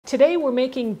Today we're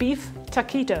making beef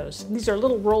taquitos. These are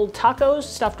little rolled tacos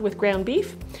stuffed with ground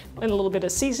beef and a little bit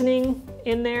of seasoning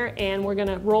in there, and we're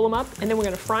gonna roll them up and then we're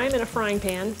gonna fry them in a frying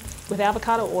pan with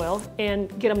avocado oil and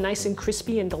get them nice and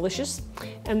crispy and delicious.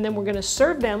 And then we're gonna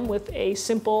serve them with a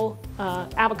simple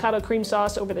avocado cream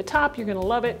sauce over the top. You're gonna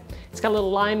love it. It's got a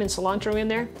little lime and cilantro in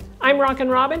there. I'm Rockin'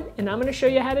 Robin, and I'm gonna show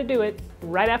you how to do it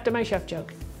right after my chef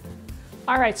joke.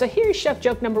 All right, so here's chef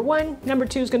joke number 1. Number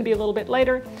 2 is gonna be a little bit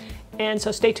later, and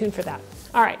so stay tuned for that.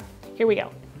 All right, here we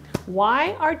go.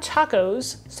 Why are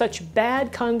tacos such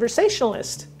bad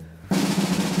conversationalists?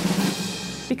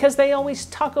 Because they always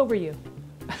talk over you.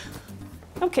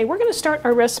 Okay, we're gonna start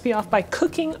our recipe off by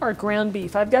cooking our ground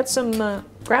beef. I've got some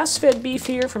grass-fed beef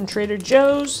here from Trader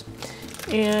Joe's,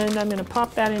 and I'm gonna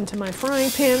pop that into my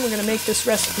frying pan. We're gonna make this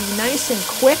recipe nice and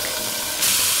quick.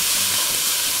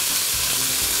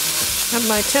 Have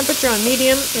my temperature on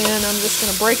medium, and I'm just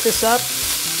gonna break this up.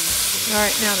 All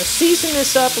right, now to season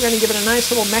this up, we're gonna give it a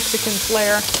nice little Mexican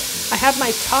flair. I have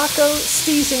my taco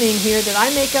seasoning here that I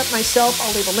make up myself.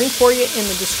 I'll leave a link for you in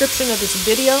the description of this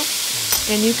video,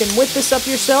 and you can whip this up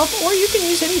yourself, or you can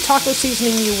use any taco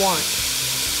seasoning you want.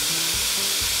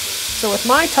 So with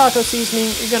my taco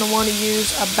seasoning, you're gonna wanna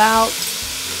use about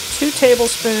 2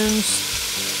 tablespoons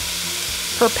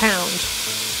per pound.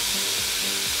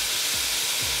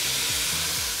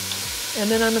 And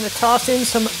then I'm going to toss in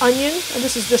some onion. And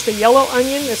this is just a yellow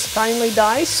onion that's finely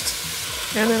diced.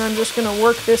 And then I'm just going to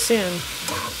work this in.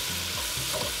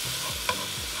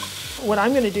 What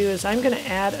I'm going to do is I'm going to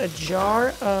add a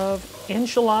jar of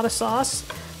enchilada sauce.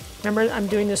 Remember, I'm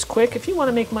doing this quick. If you want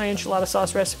to make my enchilada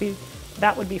sauce recipe,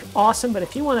 that would be awesome. But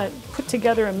if you want to put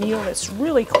together a meal that's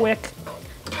really quick,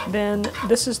 then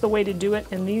this is the way to do it.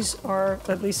 And these are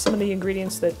at least some of the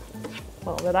ingredients that,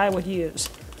 well, that I would use.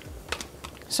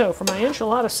 So for my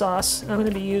enchilada sauce, I'm going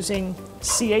to be using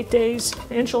Siete's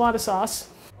enchilada sauce.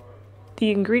 The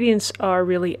ingredients are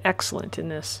really excellent in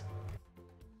this.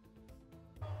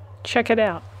 Check it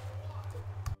out.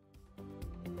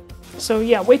 So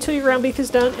yeah, wait till your ground beef is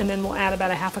done, and then we'll add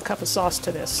about a half a cup of sauce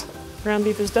to this. Ground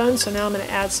beef is done, so now I'm going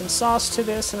to add some sauce to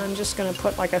this, and I'm just going to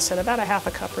put, like I said, about a half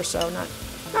a cup or so, not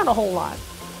a whole lot.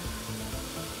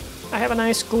 I have a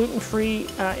nice gluten-free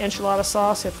enchilada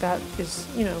sauce, if that is,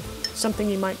 you know, something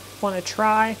you might want to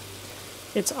try.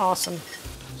 It's awesome.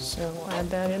 So we'll add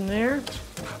that in there.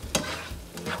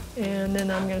 And then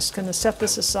I'm just going to set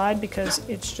this aside because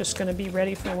it's just going to be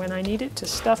ready for when I need it to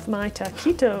stuff my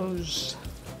taquitos.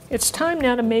 It's time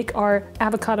now to make our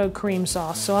avocado cream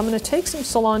sauce. So I'm going to take some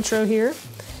cilantro here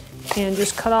and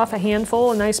just cut off a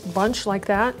handful, a nice bunch like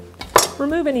that.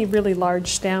 Remove any really large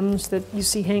stems that you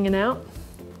see hanging out.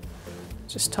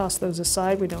 Just toss those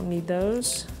aside, we don't need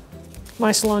those.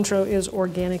 My cilantro is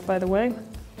organic, by the way.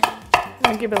 I'm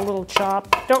gonna give it a little chop.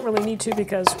 Don't really need to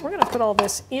because we're gonna put all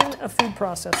this in a food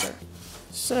processor.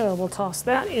 So we'll toss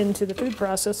that into the food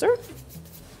processor.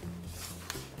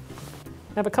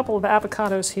 I have a couple of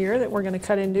avocados here that we're gonna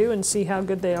cut into and see how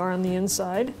good they are on the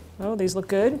inside. Oh, these look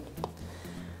good.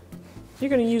 You're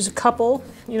gonna use a couple,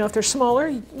 you know, if they're smaller,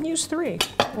 use 3.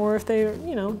 Or if they're,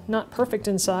 you know, not perfect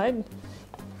inside,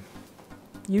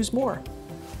 use more.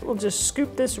 We'll just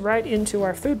scoop this right into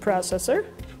our food processor.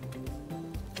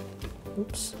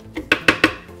 Oops.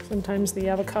 Sometimes the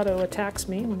avocado attacks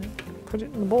me when I put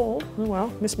it in the bowl. Oh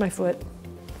well, missed my foot.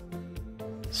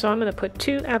 So I'm going to put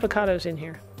 2 avocados in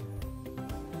here.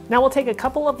 Now we'll take a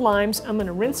couple of limes. I'm going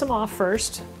to rinse them off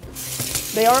first.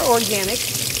 They are organic.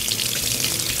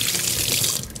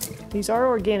 These are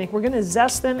organic. We're going to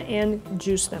zest them and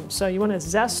juice them. So you want to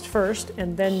zest first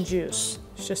and then juice.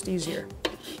 It's just easier.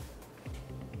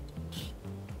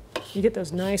 You get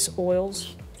those nice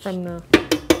oils from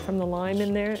the lime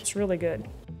in there. It's really good.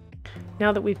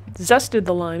 Now that we've zested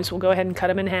the limes, we'll go ahead and cut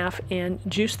them in half and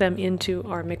juice them into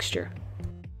our mixture.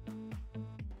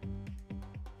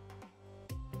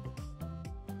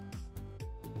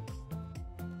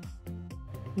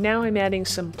 Now I'm adding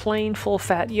some plain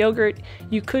full-fat yogurt.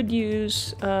 You could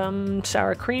use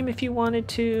sour cream if you wanted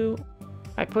to.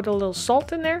 I put a little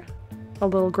salt in there, a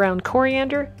little ground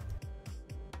coriander,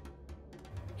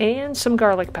 and some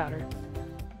garlic powder.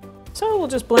 So we'll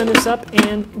just blend this up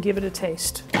and give it a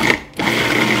taste.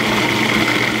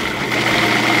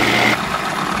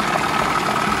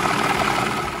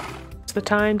 It's the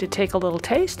time to take a little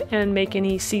taste and make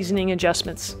any seasoning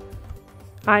adjustments.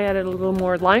 I added a little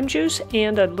more lime juice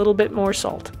and a little bit more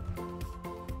salt.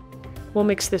 We'll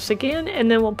mix this again and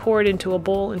then we'll pour it into a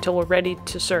bowl until we're ready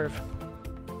to serve.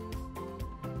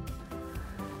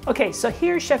 Okay, so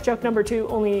here's chef joke number 2,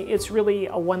 only it's really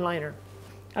a one-liner.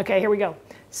 Okay, here we go.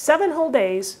 7 whole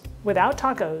days without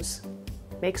tacos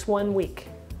makes 1 week.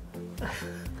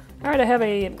 All right, I have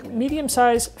a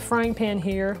medium-sized frying pan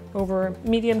here over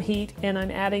medium heat, and I'm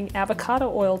adding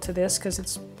avocado oil to this because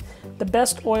it's the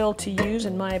best oil to use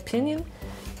in my opinion.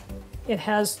 It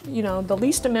has, the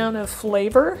least amount of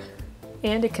flavor,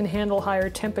 and it can handle higher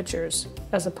temperatures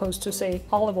as opposed to, say,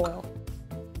 olive oil.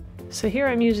 So here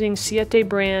I'm using Siete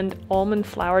brand almond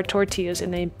flour tortillas,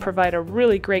 and they provide a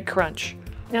really great crunch.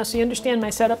 Now, so you understand my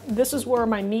setup, this is where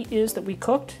my meat is that we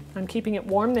cooked. I'm keeping it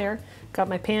warm there. Got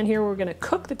my pan here, we're gonna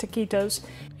cook the taquitos.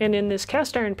 And in this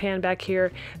cast iron pan back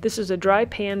here, this is a dry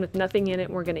pan with nothing in it.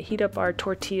 We're gonna heat up our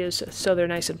tortillas so they're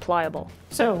nice and pliable.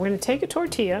 So we're gonna take a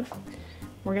tortilla,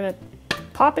 we're gonna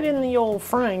pop it in the old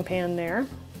frying pan there,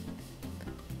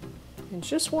 and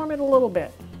just warm it a little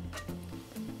bit.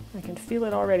 I can feel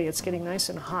it already, it's getting nice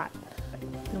and hot.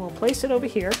 And we'll place it over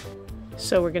here.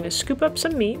 So we're going to scoop up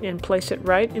some meat and place it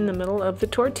right in the middle of the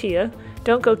tortilla.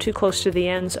 Don't go too close to the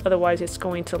ends, otherwise it's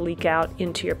going to leak out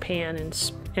into your pan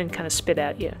and kind of spit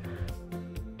at you.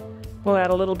 We'll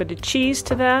add a little bit of cheese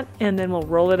to that, and then we'll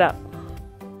roll it up.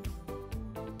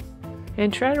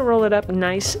 And try to roll it up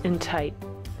nice and tight.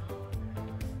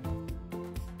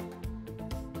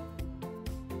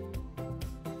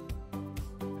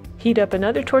 Heat up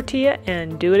another tortilla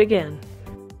and do it again.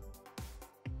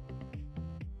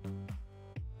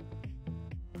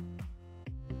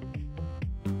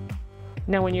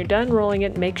 Now when you're done rolling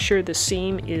it, make sure the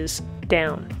seam is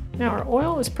down. Now our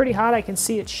oil is pretty hot. I can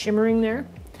see it shimmering there.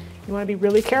 You want to be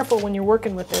really careful when you're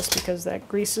working with this because that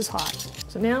grease is hot.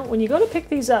 So now when you go to pick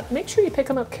these up, make sure you pick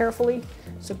them up carefully.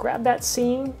 So grab that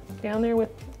seam down there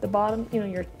with the bottom,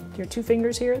 your 2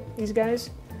 fingers here, these guys,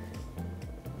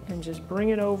 and just bring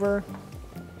it over,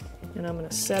 and I'm going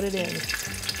to set it in.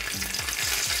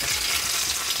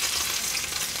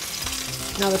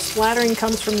 Now the splattering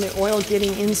comes from the oil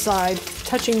getting inside,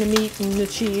 touching the meat and the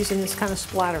cheese, and it's kind of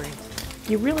splattering.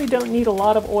 You really don't need a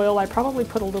lot of oil. I probably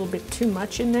put a little bit too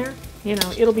much in there.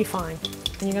 It'll be fine.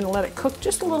 And you're going to let it cook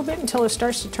just a little bit until it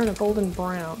starts to turn a golden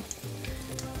brown.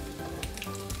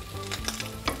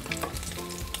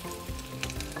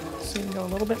 So you can go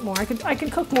a little bit more. I can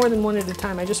cook more than one at a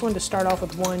time. I just wanted to start off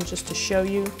with one just to show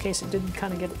you in case it did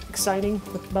kind of get exciting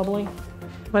with bubbling.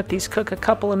 Let these cook a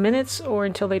couple of minutes or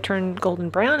until they turn golden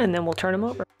brown, and then we'll turn them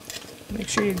over. Make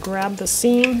sure you grab the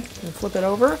seam and flip it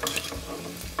over.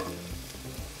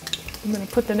 I'm going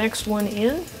to put the next one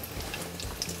in.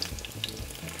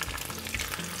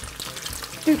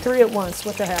 Do 3 at once,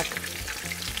 what the heck.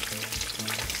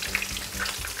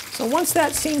 So once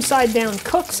that seam side down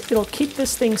cooks, it'll keep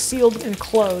this thing sealed and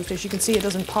closed. As you can see, it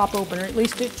doesn't pop open, or at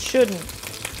least it shouldn't.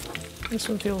 This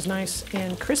one feels nice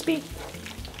and crispy.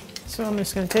 So I'm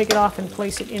just going to take it off and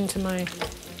place it into my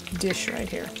dish right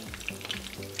here.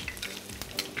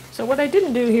 So what I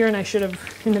didn't do here, and I should have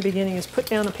in the beginning, is put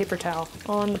down a paper towel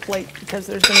on the plate because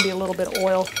there's going to be a little bit of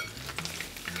oil.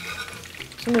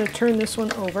 So I'm going to turn this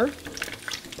one over.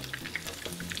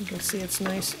 You can see it's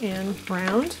nice and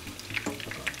browned.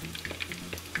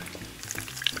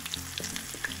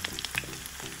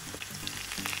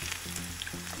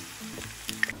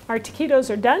 Our taquitos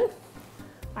are done.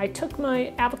 I took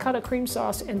my avocado cream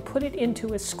sauce and put it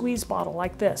into a squeeze bottle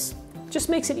like this. Just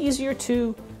makes it easier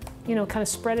to, kind of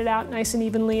spread it out nice and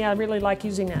evenly. I really like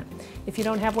using that. If you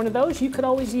don't have one of those, you could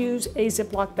always use a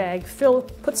Ziploc bag.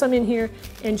 Put some in here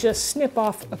and just snip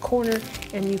off a corner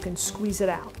and you can squeeze it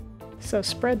out. So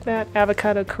spread that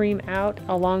avocado cream out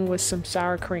along with some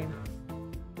sour cream.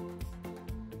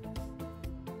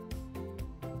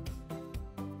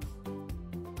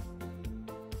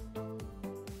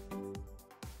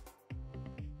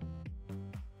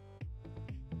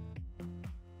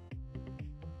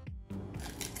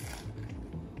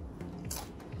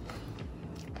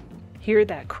 Hear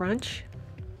that crunch?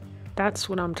 That's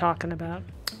what I'm talking about.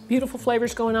 Beautiful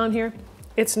flavors going on here.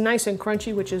 It's nice and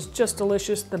crunchy, which is just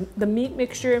delicious. The meat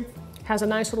mixture has a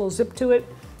nice little zip to it.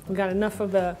 We've got enough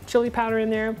of the chili powder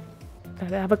in there.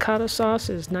 That avocado sauce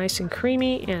is nice and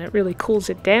creamy, and it really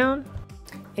cools it down.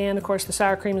 And of course the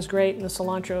sour cream is great, and the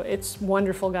cilantro. It's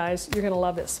wonderful, guys. You're gonna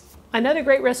love this. Another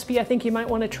great recipe I think you might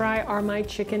want to try are my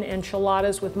chicken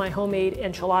enchiladas with my homemade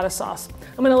enchilada sauce.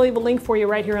 I'm going to leave a link for you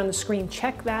right here on the screen.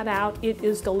 Check that out. It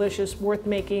is delicious, worth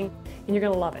making, and you're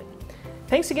going to love it.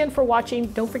 Thanks again for watching.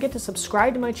 Don't forget to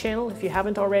subscribe to my channel if you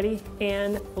haven't already,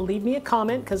 and leave me a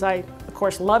comment because I, of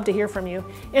course, love to hear from you.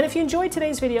 And if you enjoyed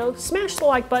today's video, smash the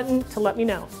like button to let me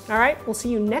know. All right, we'll see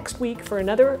you next week for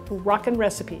another rockin'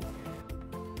 recipe.